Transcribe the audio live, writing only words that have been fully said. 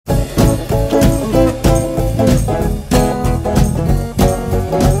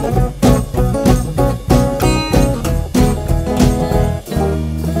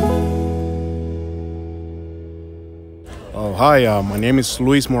Hi, my name is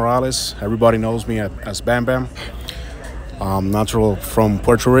Luis Morales. Everybody knows me as Bam Bam. I'm natural from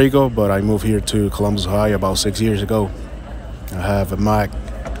Puerto Rico, but I moved here to Columbus, Ohio about 6 years ago. I have a Mack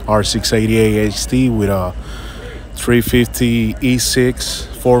R688 HT with a 350 E6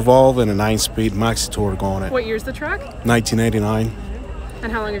 4-valve and a 9-speed maxi torque on it. What year's the truck? 1989.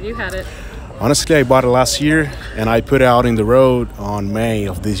 And how long have you had it? Honestly, I bought it last year, and I put it out in the road on May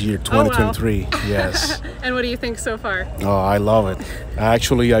of this year, 2023. Oh, wow. Yes. And what do you think so far? Oh, I love it.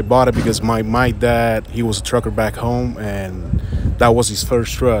 Actually, I bought it because my dad, he was a trucker back home, and that was his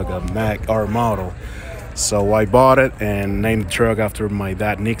first truck, a Mack R model. So I bought it and named the truck after my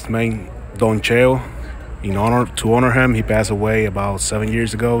dad, Nick's name, Don Cheo. To honor him, he passed away about 7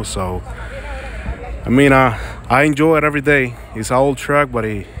 years ago. So, I mean, I enjoy it every day. It's an old truck, but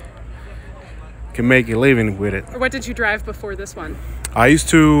he can make a living with it. What did you drive before this one? I used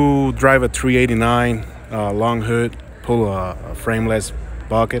to drive a 389 long hood, pull a frameless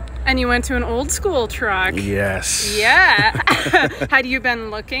bucket. And you went to an old school truck. Yes. Yeah. Had you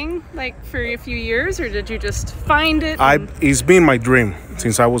been looking for a few years, or did you just find it? It's been my dream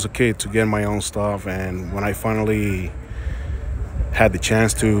since I was a kid to get my own stuff, and when I finally had the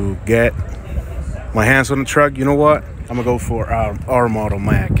chance to get my hands on the truck, you know what? I'm gonna go for our model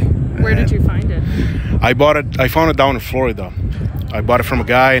Mack. Where did you find it? I found it down in Florida. I bought it from a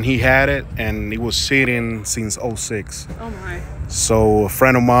guy, and he had it, and it was sitting since '06. Oh my. So a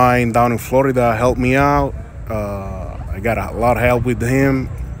friend of mine down in Florida helped me out. I got a lot of help with him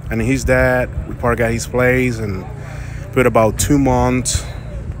and his dad. We parked at his place and put about 2 months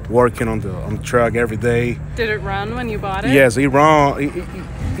working on the truck every day. Did it run when you bought it? Yes, it ran.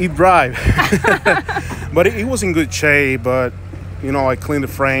 It drive. But it was in good shape. But I cleaned the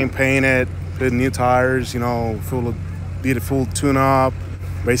frame, painted, put new tires. Did a full tune-up.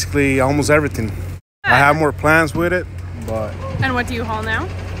 Basically, almost everything. I have more plans with it, but. And what do you haul now?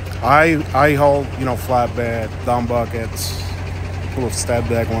 I haul, flatbed, down buckets, full of step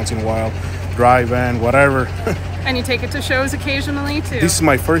deck once in a while, dry van, whatever. And you take it to shows occasionally too? This is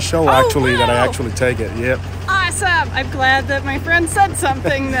my first show that I actually take it. Yep. Awesome. I'm glad that my friend said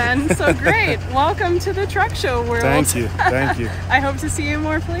something then. So great. Welcome to the truck show world. Thank you. Thank you. I hope to see you in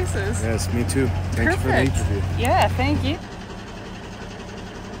more places. Yes, me too. Thank you for the interview. Yeah, thank you.